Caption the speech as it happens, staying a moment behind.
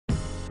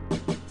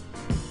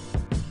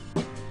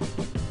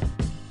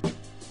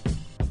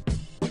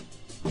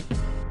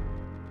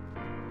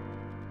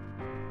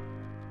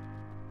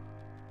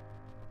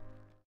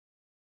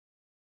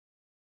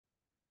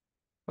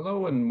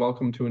Hello and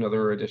welcome to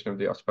another edition of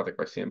the Osteopathic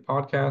Lyceum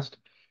podcast.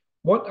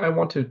 What I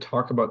want to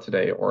talk about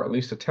today, or at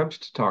least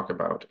attempt to talk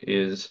about,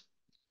 is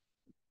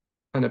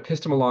an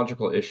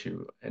epistemological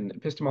issue, and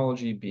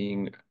epistemology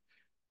being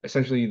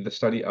essentially the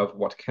study of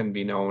what can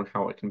be known,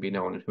 how it can be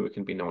known, and who it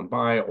can be known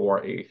by,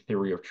 or a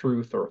theory of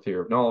truth, or a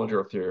theory of knowledge,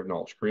 or a theory of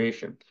knowledge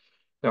creation.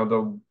 Now,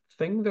 the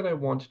thing that I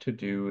want to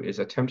do is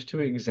attempt to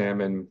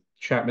examine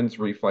Chapman's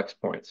reflex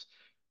points,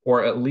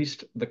 or at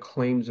least the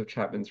claims of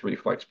Chapman's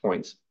reflex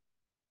points,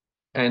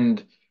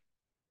 and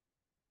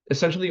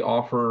essentially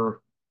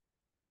offer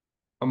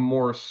a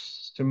more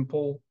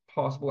simple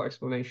possible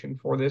explanation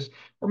for this,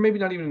 or maybe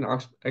not even an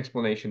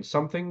explanation,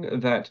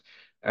 something that,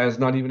 as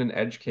not even an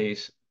edge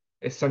case,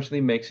 essentially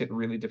makes it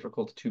really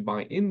difficult to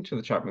buy into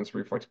the Chapman's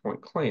reflex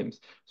point claims.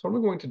 So what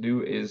I'm going to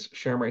do is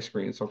share my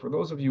screen. So for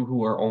those of you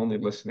who are only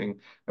listening,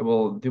 I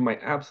will do my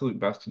absolute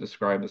best to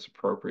describe this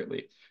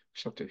appropriately.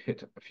 Just have to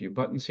hit a few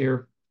buttons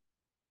here.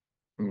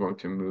 I'm going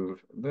to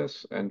move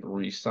this and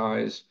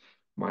resize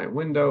my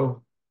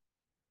window.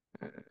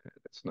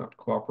 It's not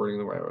cooperating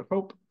the way I would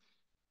hope,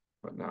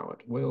 but now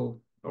it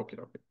will. Okay,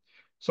 okay.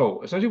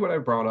 So essentially what I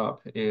brought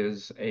up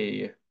is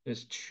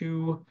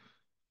two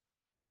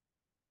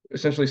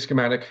essentially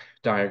schematic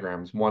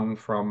diagrams, one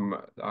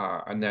from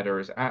a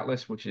Netter's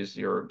atlas, which is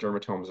your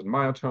dermatomes and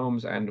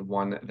myotomes, and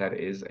one that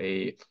is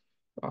a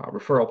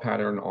referral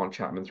pattern on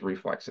Chapman's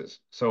reflexes.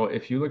 So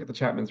if you look at the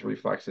Chapman's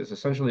reflexes,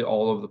 essentially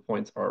all of the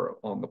points are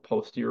on the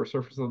posterior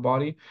surface of the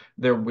body.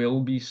 There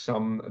will be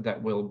some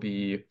that will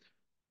be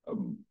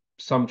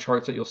some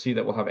charts that you'll see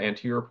that will have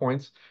anterior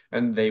points,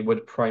 and they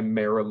would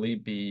primarily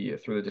be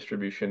through the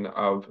distribution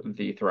of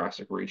the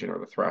thoracic region or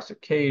the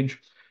thoracic cage.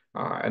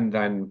 And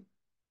then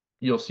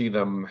you'll see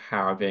them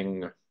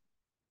having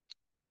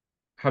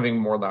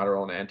more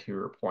lateral and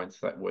anterior points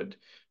that would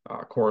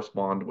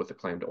correspond with the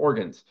claimed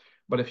organs.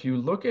 But if you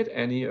look at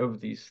any of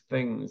these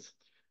things,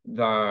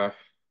 the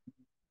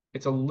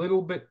it's a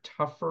little bit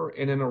tougher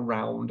in and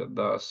around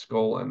the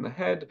skull and the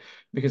head,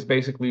 because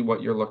basically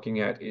what you're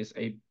looking at is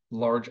a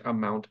large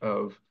amount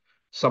of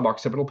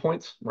suboccipital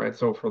points, right?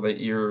 So for the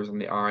ears and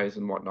the eyes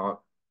and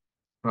whatnot,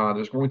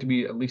 there's going to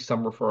be at least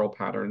some referral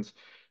patterns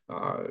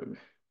uh,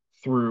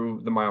 through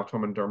the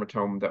myotome and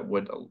dermatome that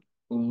would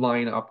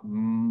line up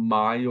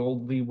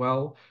mildly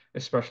well,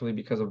 especially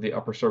because of the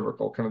upper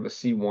cervical, kind of the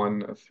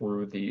C1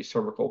 through the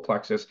cervical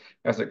plexus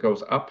as it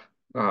goes up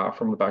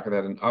from the back of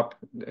that and up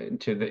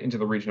into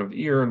the region of the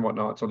ear and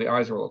whatnot. So the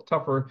eyes are a little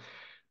tougher.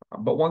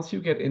 But once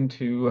you get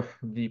into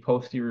the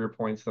posterior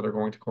points that are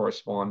going to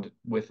correspond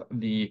with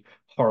the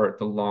heart,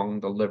 the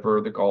lung, the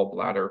liver, the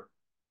gallbladder,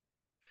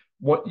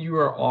 what you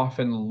are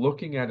often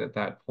looking at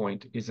that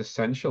point is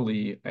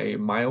essentially a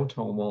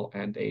myotomal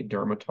and a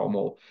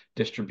dermatomal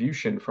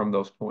distribution from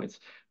those points.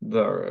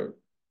 The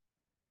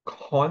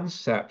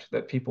concept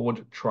that people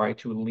would try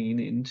to lean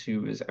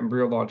into is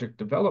embryologic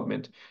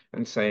development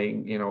and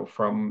saying,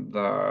 from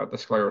the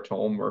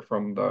sclerotome or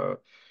from the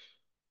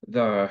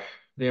the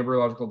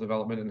embryological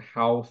development and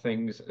how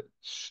things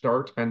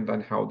start and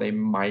then how they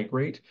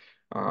migrate.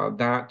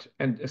 That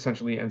and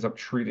essentially ends up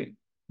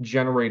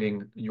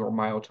generating your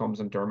myotomes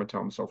and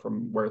dermatomes. So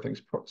from where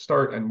things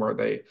start and where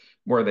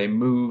they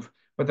move,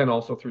 but then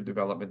also through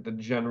development, the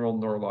general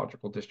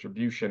neurological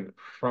distribution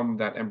from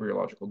that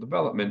embryological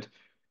development.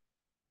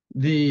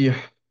 The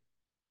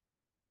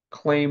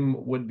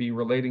claim would be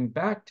relating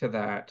back to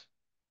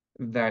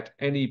that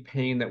any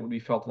pain that would be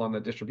felt along the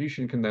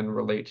distribution can then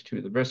relate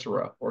to the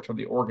viscera or to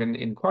the organ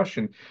in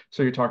question.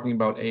 So you're talking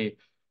about a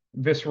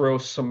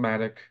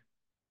viscerosomatic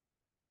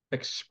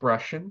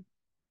expression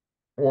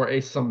or a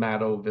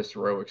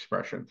somatoviscero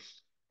expression.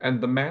 And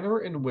the manner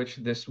in which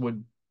this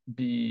would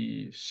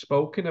be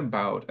spoken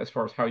about, as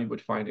far as how you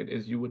would find it,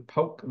 is you would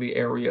poke the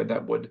area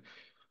that would,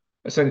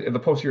 essentially, the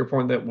posterior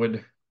point that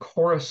would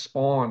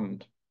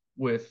correspond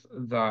with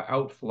the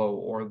outflow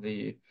or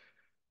the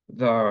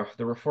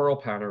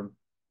referral pattern.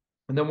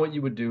 And then what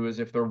you would do is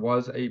if there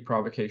was a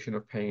provocation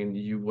of pain,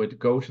 you would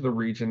go to the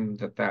region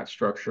that that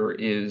structure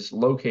is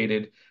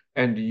located,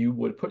 and you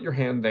would put your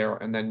hand there,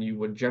 and then you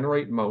would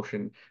generate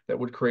motion that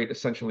would create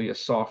essentially a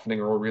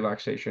softening or a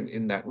relaxation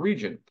in that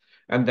region.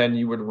 And then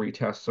you would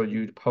retest. So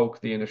you'd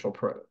poke the initial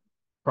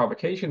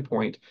provocation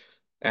point,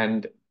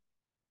 and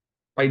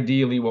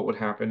ideally what would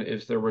happen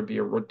is there would be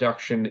a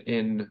reduction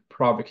in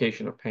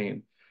provocation of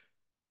pain.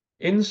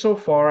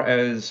 Insofar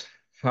as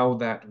how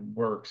that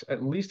works,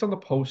 at least on the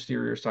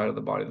posterior side of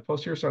the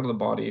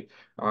body,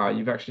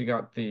 you've actually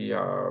got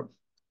the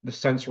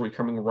sensory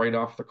coming right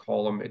off the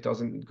column. It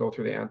doesn't go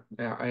through the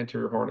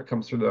anterior horn; it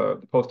comes through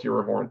the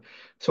posterior horn.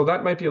 So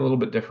that might be a little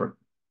bit different.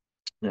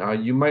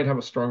 You might have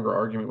a stronger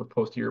argument with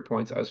posterior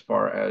points as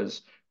far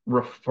as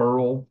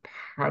referral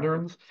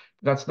patterns.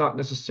 That's not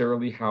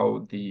necessarily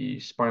how the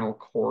spinal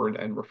cord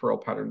and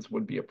referral patterns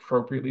would be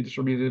appropriately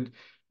distributed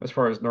as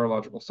far as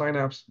neurological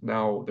synapse.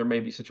 Now, there may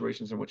be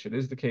situations in which it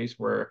is the case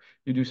where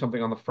you do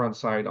something on the front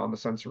side, on the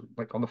sensor,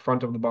 like on the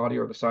front of the body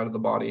or the side of the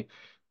body,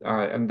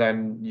 and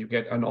then you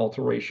get an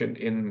alteration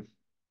in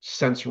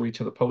sensory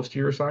to the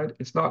posterior side.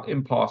 It's not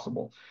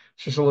impossible.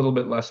 It's just a little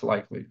bit less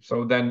likely.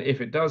 So then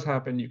if it does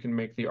happen, you can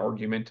make the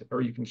argument,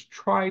 or you can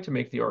try to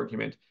make the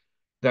argument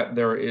that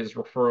there is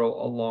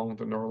referral along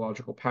the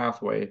neurological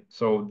pathway.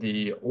 So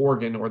the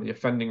organ or the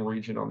offending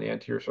region on the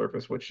anterior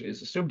surface, which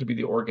is assumed to be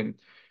the organ,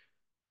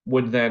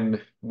 would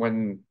then,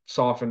 when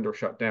softened or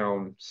shut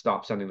down,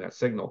 stop sending that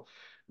signal.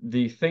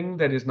 The thing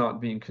that is not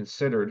being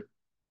considered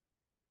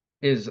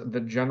is the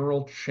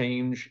general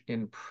change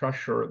in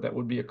pressure that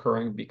would be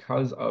occurring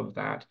because of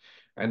that,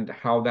 and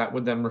how that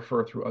would then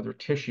refer through other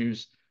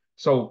tissues.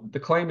 So the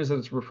claim is that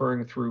it's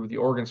referring through the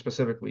organ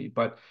specifically,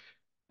 but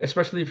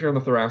especially if you're in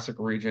the thoracic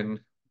region,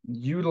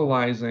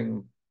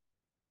 utilizing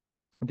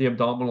the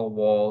abdominal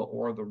wall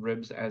or the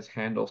ribs as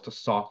handles to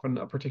soften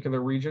a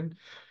particular region,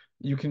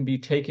 you can be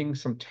taking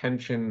some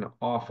tension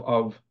off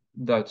of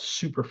the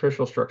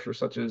superficial structure,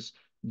 such as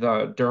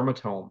the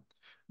dermatome,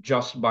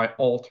 just by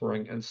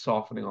altering and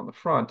softening on the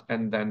front.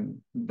 And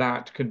then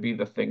that could be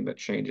the thing that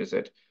changes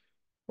it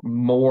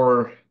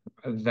more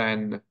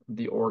than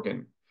the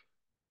organ.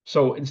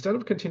 So instead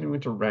of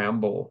continuing to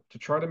ramble, to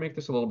try to make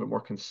this a little bit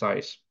more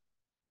concise,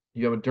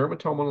 you have a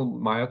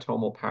dermatomal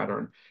myotomal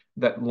pattern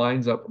that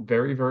lines up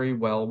very, very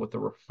well with the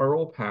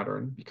referral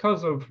pattern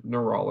because of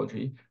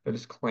neurology that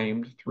is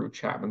claimed through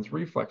Chapman's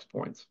reflex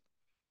points.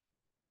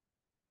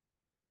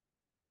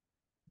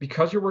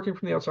 Because you're working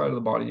from the outside of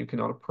the body, you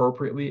cannot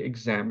appropriately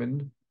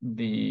examine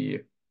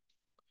the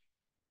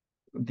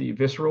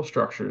visceral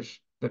structures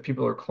that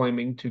people are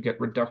claiming to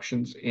get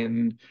reductions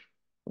in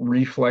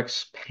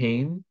reflex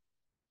pain.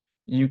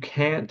 You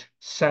can't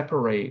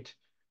separate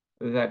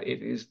that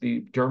it is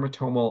the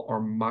dermatomal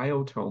or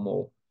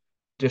myotomal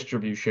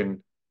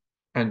distribution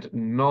and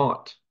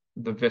not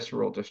the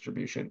visceral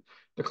distribution.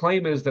 The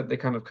claim is that they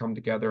kind of come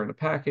together in a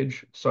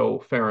package,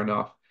 so fair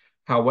enough.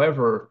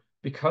 However,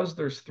 because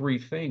there's three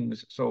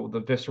things, so the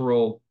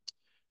visceral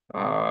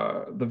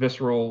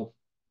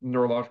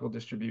neurological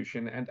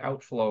distribution and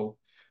outflow,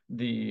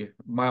 the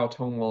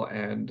myotomal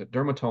and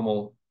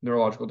dermatomal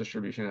neurological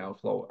distribution and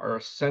outflow are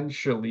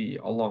essentially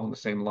along the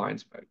same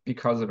lines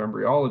because of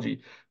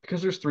embryology.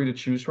 Because there's three to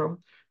choose from,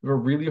 we have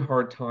a really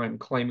hard time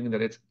claiming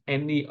that it's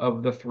any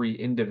of the three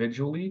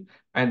individually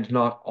and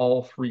not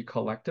all three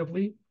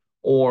collectively,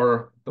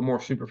 or the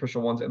more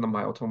superficial ones in the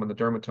myotome and the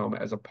dermatome,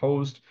 as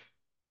opposed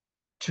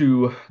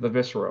to the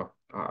viscera.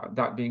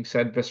 That being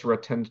said, viscera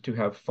tend to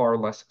have far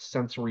less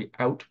sensory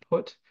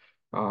output,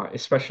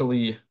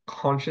 especially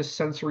conscious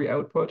sensory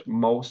output.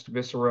 Most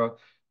viscera,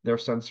 their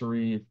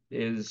sensory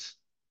is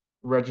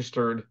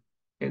registered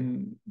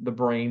in the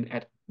brain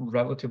at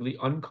relatively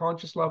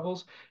unconscious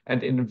levels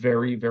and in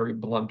very, very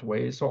blunt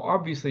ways. So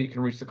obviously you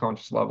can reach the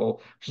conscious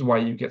level, which is why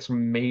you get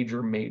some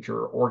major,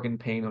 major organ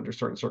pain under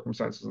certain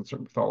circumstances and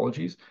certain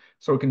pathologies.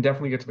 So it can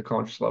definitely get to the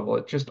conscious level.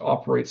 It just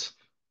operates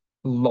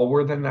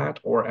lower than that,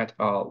 or at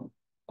a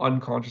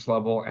unconscious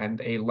level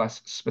and a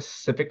less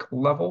specific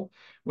level,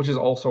 which is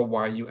also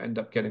why you end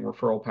up getting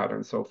referral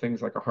patterns. So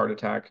things like a heart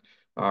attack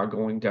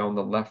going down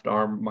the left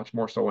arm, much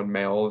more so in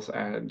males,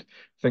 and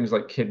things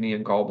like kidney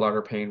and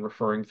gallbladder pain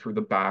referring through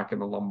the back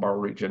and the lumbar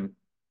region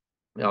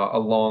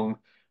along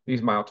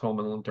these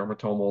myotomal and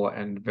dermatomal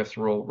and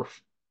visceral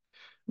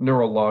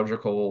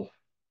neurological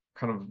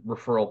kind of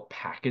referral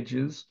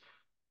packages.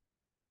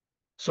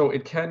 So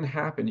it can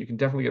happen. You can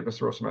definitely get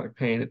visceral somatic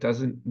pain. It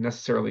doesn't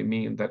necessarily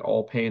mean that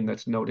all pain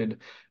that's noted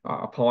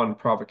upon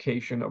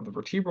provocation of the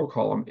vertebral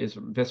column is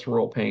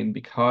visceral pain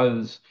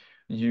because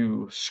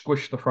you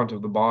squish the front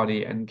of the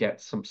body and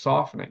get some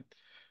softening.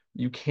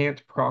 You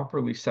can't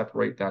properly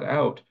separate that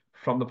out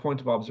from the point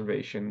of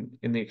observation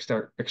in the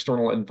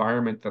external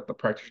environment that the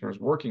practitioner is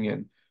working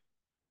in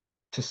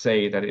to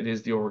say that it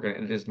is the organ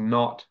and it is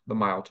not the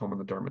myotome and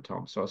the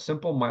dermatome. So a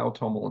simple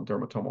myotomal and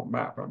dermatomal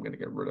map, I'm going to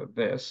get rid of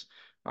this.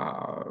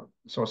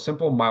 So a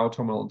simple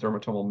myotomal and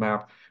dermatomal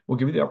map will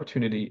give you the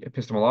opportunity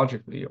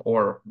epistemologically,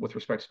 or with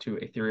respect to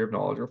a theory of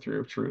knowledge or theory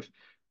of truth,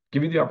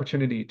 give you the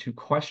opportunity to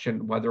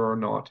question whether or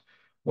not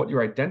what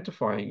you're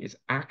identifying is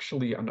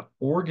actually an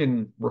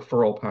organ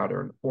referral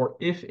pattern, or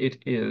if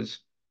it is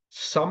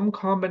some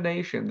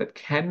combination that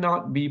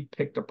cannot be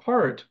picked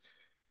apart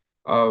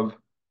of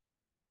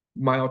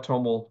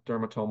myotomal,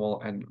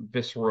 dermatomal, and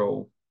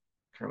visceral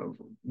kind of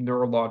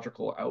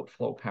neurological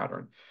outflow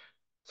pattern.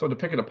 So to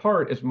pick it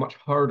apart is much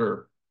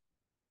harder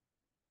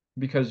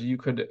because you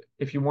could,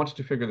 if you wanted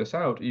to figure this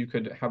out, you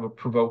could have a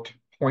provoked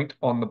point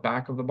on the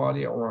back of the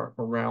body or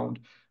around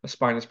a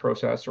spinous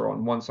process or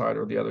on one side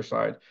or the other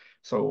side.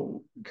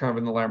 So kind of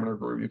in the laminar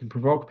groove, you can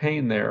provoke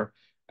pain there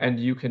and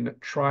you can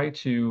try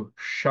to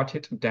shut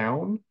it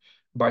down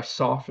by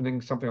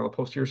softening something on the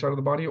posterior side of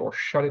the body, or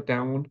shut it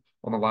down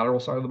on the lateral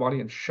side of the body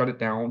and shut it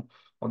down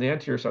on the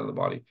anterior side of the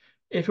body.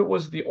 If it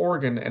was the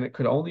organ and it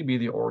could only be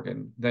the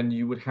organ, then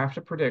you would have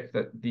to predict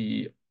that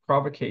the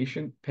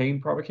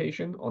pain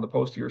provocation on the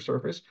posterior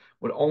surface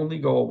would only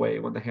go away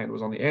when the hand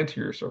was on the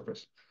anterior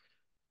surface.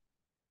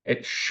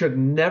 It should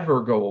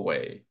never go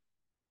away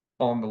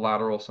on the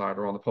lateral side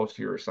or on the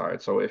posterior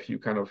side. So if you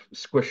kind of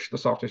squish the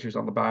soft tissues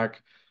on the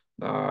back,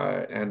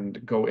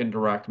 and go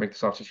indirect, make the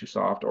soft tissue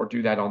soft, or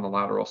do that on the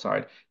lateral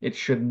side. It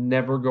should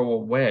never go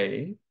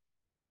away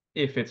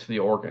if it's the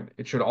organ.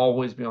 It should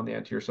always be on the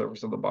anterior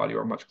surface of the body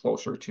or much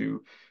closer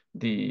to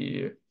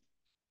the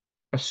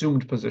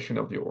assumed position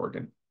of the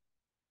organ.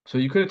 So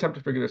you could attempt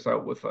to figure this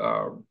out with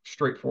a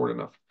straightforward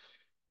enough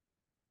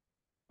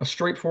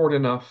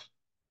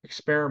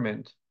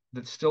experiment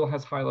that still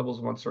has high levels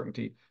of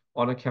uncertainty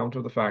on account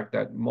of the fact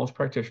that most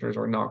practitioners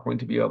are not going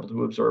to be able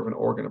to observe an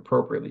organ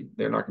appropriately.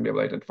 They're not going to be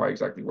able to identify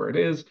exactly where it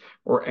is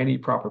or any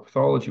proper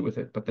pathology with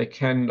it, but they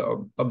can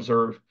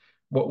observe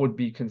what would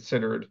be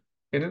considered,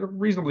 in a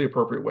reasonably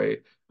appropriate way,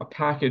 a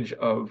package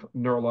of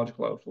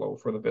neurological outflow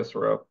for the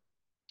viscera,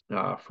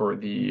 for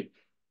the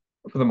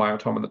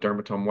myotome and the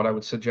dermatome. What I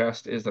would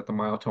suggest is that the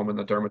myotome and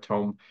the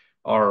dermatome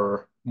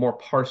are more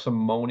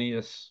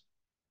parsimonious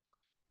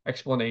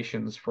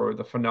explanations for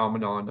the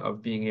phenomenon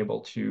of being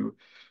able to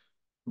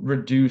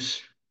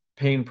reduce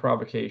pain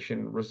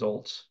provocation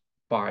results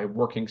by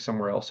working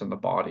somewhere else in the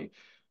body.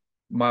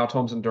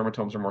 Myotomes and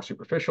dermatomes are more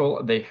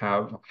superficial. They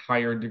have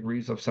higher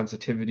degrees of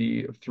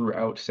sensitivity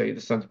throughout, say, the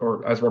sense,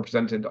 or as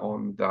represented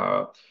on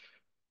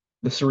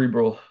the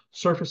cerebral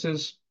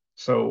surfaces.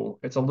 So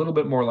it's a little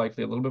bit more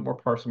likely, a little bit more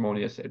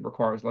parsimonious. It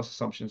requires less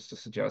assumptions to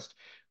suggest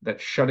that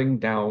shutting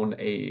down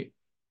a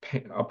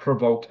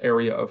provoked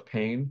area of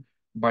pain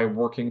by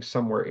working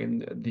somewhere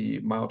in the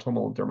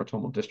myotomal and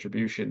dermatomal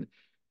distribution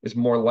is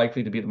more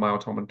likely to be the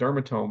myotome and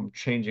dermatome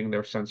changing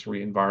their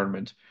sensory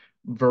environment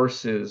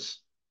versus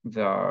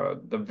the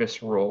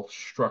visceral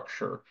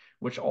structure,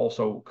 which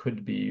also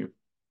could be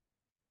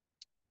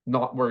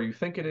not where you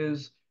think it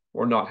is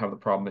or not have the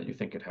problem that you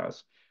think it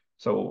has.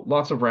 So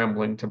lots of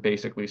rambling to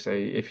basically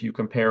say if you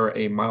compare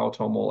a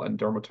myotomal and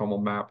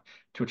dermatomal map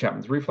to a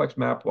Chapman's reflex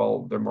map,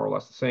 well, they're more or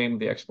less the same.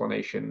 The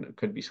explanation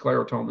could be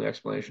sclerotome, the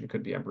explanation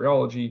could be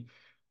embryology,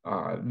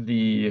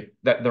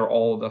 that they're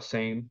all the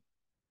same,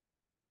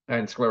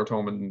 and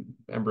sclerotome and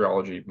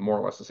embryology more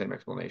or less the same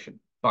explanation.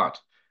 But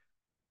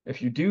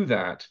if you do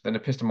that, then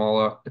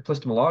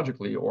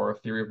epistemologically, or a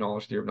theory of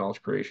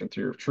knowledge creation,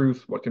 theory of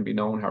truth, what can be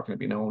known, how can it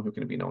be known, who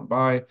can it be known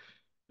by,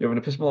 you have an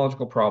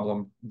epistemological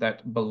problem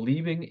that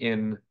believing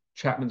in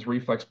Chapman's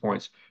reflex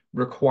points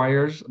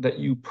requires that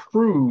you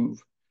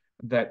prove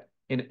that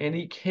in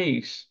any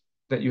case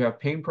that you have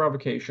pain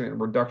provocation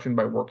and reduction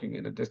by working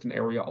in a distant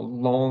area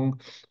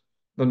along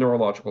the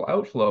neurological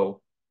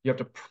outflow, you have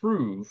to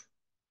prove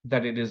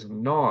that it is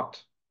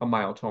not a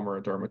myotome or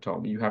a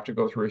dermatome. You have to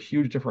go through a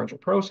huge differential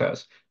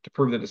process to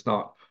prove that it's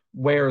not.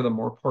 Where the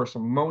more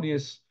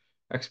parsimonious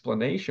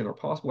explanation or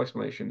possible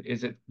explanation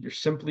is that you're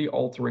simply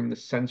altering the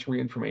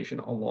sensory information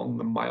along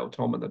the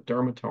myotome and the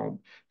dermatome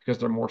because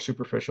they're more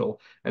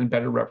superficial and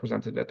better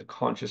represented at the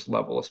conscious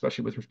level,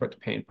 especially with respect to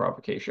pain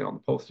provocation on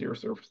the posterior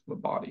surface of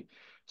the body.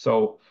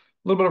 So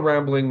a little bit of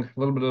rambling, a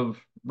little bit of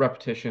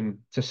repetition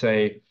to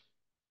say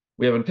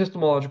we have an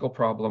epistemological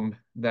problem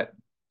that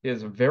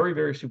is very,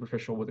 very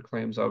superficial with the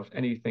claims of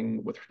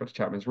anything with respect to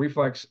Chapman's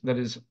reflex that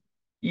is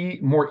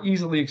more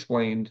easily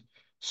explained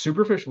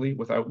superficially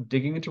without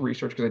digging into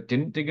research, because I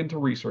didn't dig into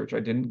research. I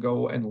didn't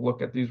go and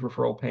look at these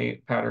referral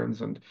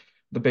patterns and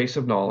the base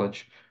of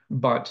knowledge.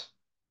 But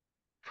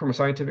from a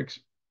scientific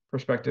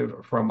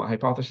perspective, from a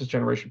hypothesis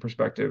generation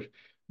perspective,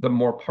 the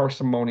more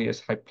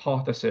parsimonious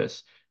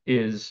hypothesis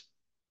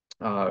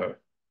uh,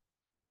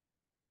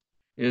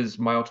 is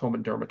myotome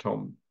and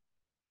dermatome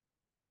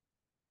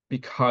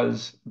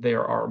because they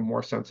are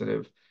more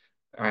sensitive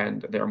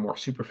and they're more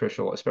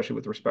superficial, especially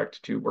with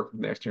respect to working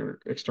the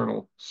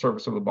external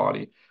surface of the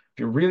body. If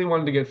you really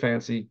wanted to get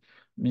fancy,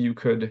 you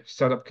could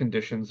set up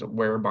conditions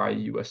whereby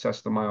you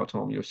assess the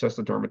myotome, you assess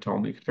the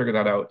dermatome, you could figure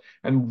that out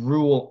and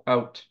rule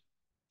out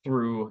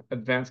through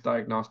advanced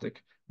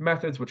diagnostic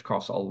methods, which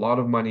costs a lot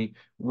of money,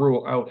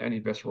 rule out any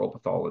visceral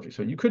pathology.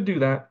 So you could do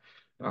that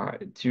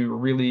to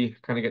really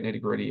kind of get nitty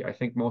gritty. I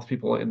think most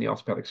people in the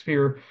osteopathic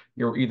sphere,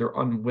 you're either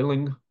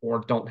unwilling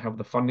or don't have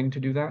the funding to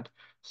do that.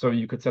 So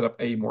you could set up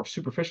a more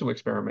superficial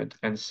experiment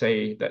and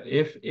say that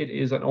if it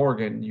is an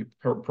organ, you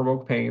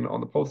provoke pain on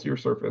the posterior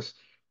surface,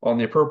 on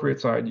the appropriate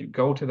side, you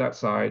go to that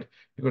side,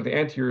 you go to the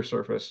anterior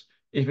surface.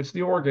 If it's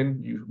the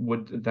organ, you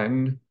would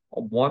then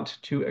want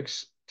to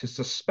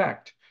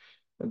suspect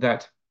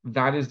that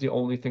that is the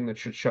only thing that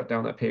should shut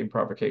down that pain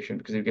provocation,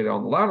 because if you get it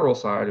on the lateral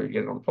side or you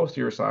get it on the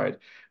posterior side,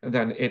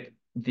 then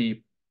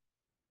the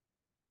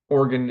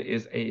organ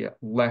is a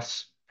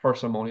less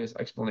parsimonious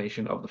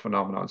explanation of the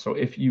phenomenon. So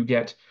if you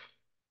get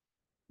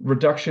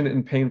reduction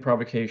in pain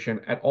provocation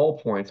at all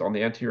points on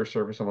the anterior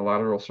surface, on the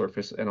lateral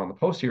surface, and on the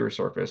posterior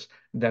surface,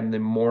 then the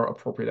more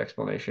appropriate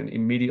explanation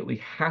immediately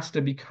has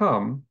to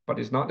become, but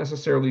is not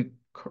necessarily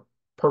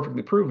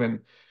perfectly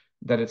proven,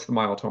 that it's the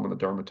myotome and the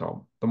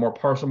dermatome. The more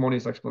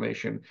parsimonious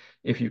explanation,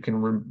 if you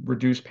can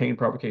reduce pain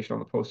provocation on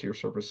the posterior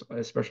surface,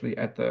 especially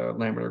at the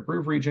laminar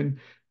groove region,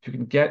 if you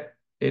can get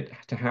it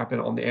to happen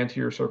on the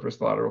anterior surface,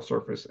 the lateral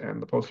surface,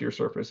 and the posterior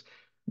surface,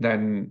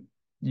 then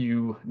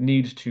you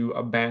need to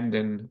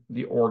abandon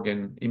the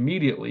organ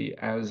immediately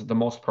as the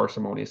most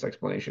parsimonious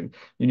explanation.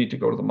 You need to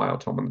go to the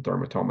myotome and the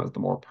dermatome as the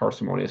more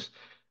parsimonious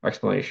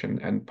explanation.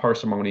 And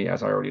parsimony,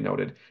 as I already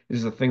noted,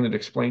 is the thing that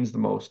explains the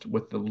most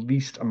with the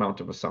least amount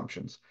of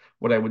assumptions.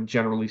 What I would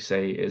generally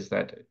say is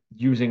that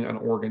using an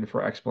organ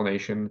for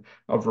explanation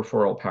of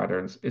referral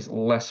patterns is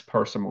less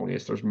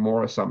parsimonious. There's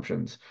more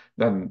assumptions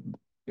than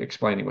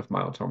explaining with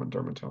myotome and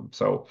dermatome.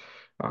 So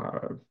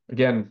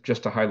again,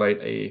 just to highlight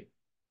a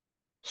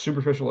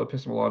superficial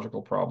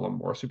epistemological problem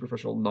or a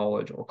superficial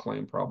knowledge or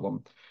claim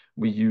problem,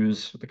 we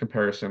use the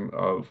comparison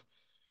of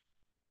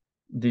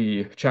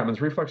the Chapman's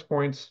reflex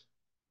points,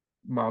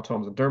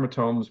 myotomes and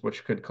dermatomes,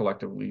 which could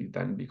collectively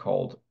then be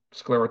called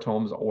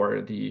sclerotomes,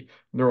 or the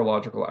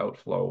neurological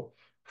outflow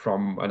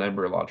from an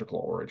embryological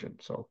origin.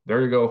 So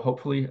there you go.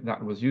 Hopefully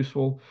that was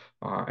useful,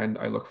 and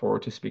I look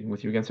forward to speaking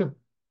with you again soon.